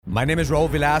My name is Raul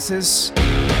Villacis,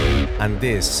 and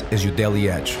this is your Daily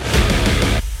Edge.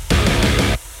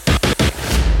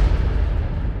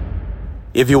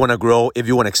 If you want to grow, if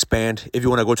you want to expand, if you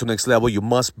want to go to the next level, you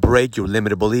must break your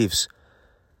limited beliefs.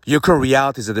 Your current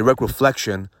reality is a direct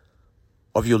reflection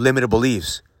of your limited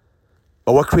beliefs.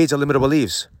 But what creates our limited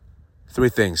beliefs? Three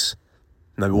things.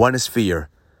 Number one is fear.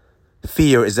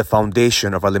 Fear is the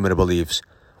foundation of our limited beliefs.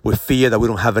 We fear that we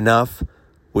don't have enough.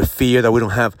 We fear that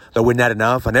we're not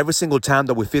enough. And every single time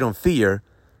that we feed on fear,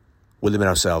 we limit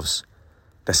ourselves.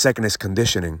 The second is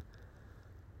conditioning.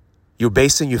 You're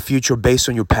basing your future based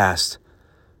on your past.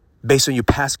 Based on your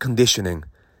past conditioning.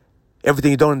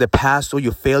 Everything you've done in the past, all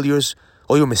your failures,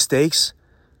 all your mistakes,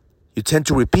 you tend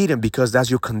to repeat them because that's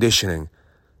your conditioning.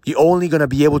 You're only going to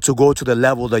be able to go to the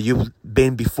level that you've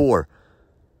been before.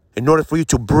 In order for you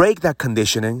to break that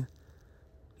conditioning,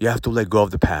 you have to let go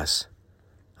of the past.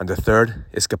 And the third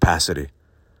is capacity.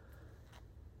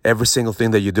 Every single thing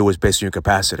that you do is based on your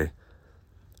capacity.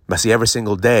 But see, every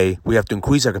single day, we have to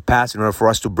increase our capacity in order for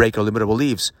us to break our limited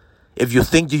beliefs. If you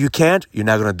think that you can't, you're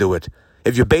not going to do it.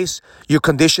 If you base your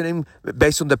conditioning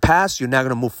based on the past, you're not going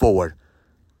to move forward.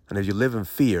 And if you live in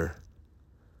fear,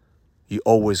 you're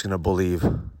always going to believe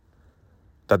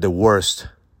that the worst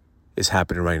is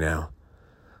happening right now.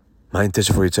 My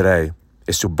intention for you today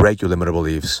is to break your limited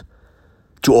beliefs,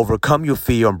 to overcome your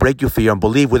fear and break your fear and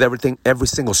believe with every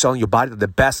single cell in your body that the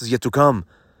best is yet to come.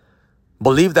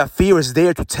 Believe that fear is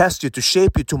there to test you, to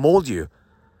shape you, to mold you.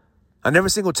 And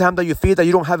every single time that you feel that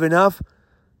you don't have enough,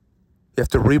 you have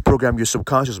to reprogram your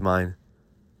subconscious mind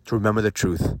to remember the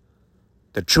truth.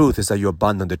 The truth is that you're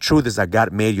abundant. The truth is that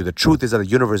God made you. The truth is that the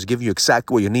universe is giving you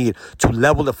exactly what you need to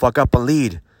level the fuck up and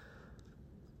lead.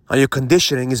 And your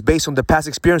conditioning is based on the past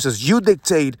experiences. You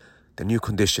dictate the new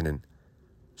conditioning.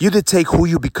 You dictate who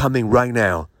you're becoming right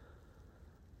now.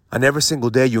 And every single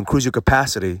day you increase your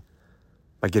capacity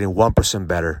by getting 1%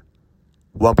 better,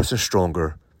 1%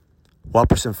 stronger,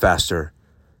 1% faster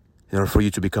in order for you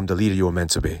to become the leader you were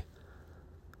meant to be.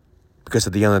 Because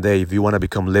at the end of the day, if you want to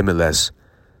become limitless,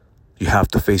 you have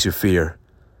to face your fear.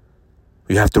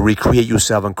 You have to recreate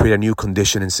yourself and create a new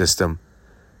conditioning system.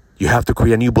 You have to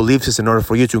create a new belief system in order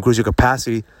for you to increase your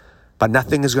capacity. But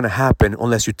nothing is going to happen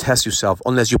unless you test yourself,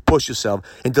 unless you push yourself,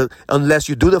 unless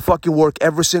you do the fucking work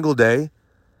every single day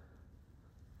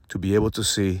to be able to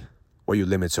see where your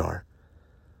limits are.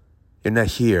 You're not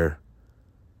here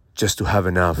just to have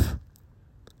enough.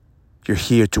 You're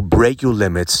here to break your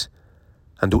limits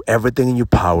and do everything in your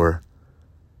power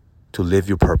to live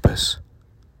your purpose.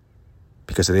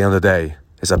 Because at the end of the day,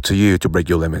 it's up to you to break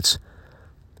your limits.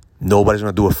 Nobody's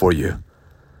going to do it for you.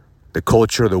 The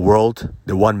culture, the world,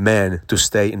 they want men to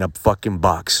stay in a fucking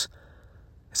box.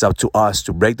 It's up to us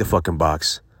to break the fucking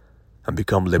box and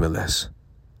become limitless.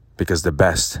 Because the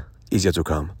best is yet to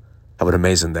come. Have an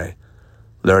amazing day.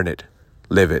 Learn it,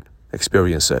 live it,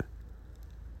 experience it.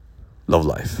 Love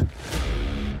life.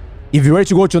 If you're ready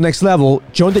to go to the next level,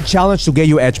 join the challenge to get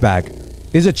your edge back.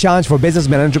 This is a challenge for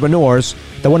businessmen and entrepreneurs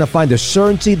that want to find the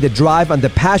certainty, the drive, and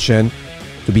the passion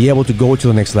to be able to go to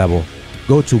the next level.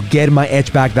 Go to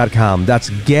getmyedgeback.com. That's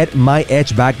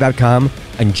getmyedgeback.com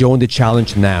and join the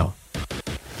challenge now.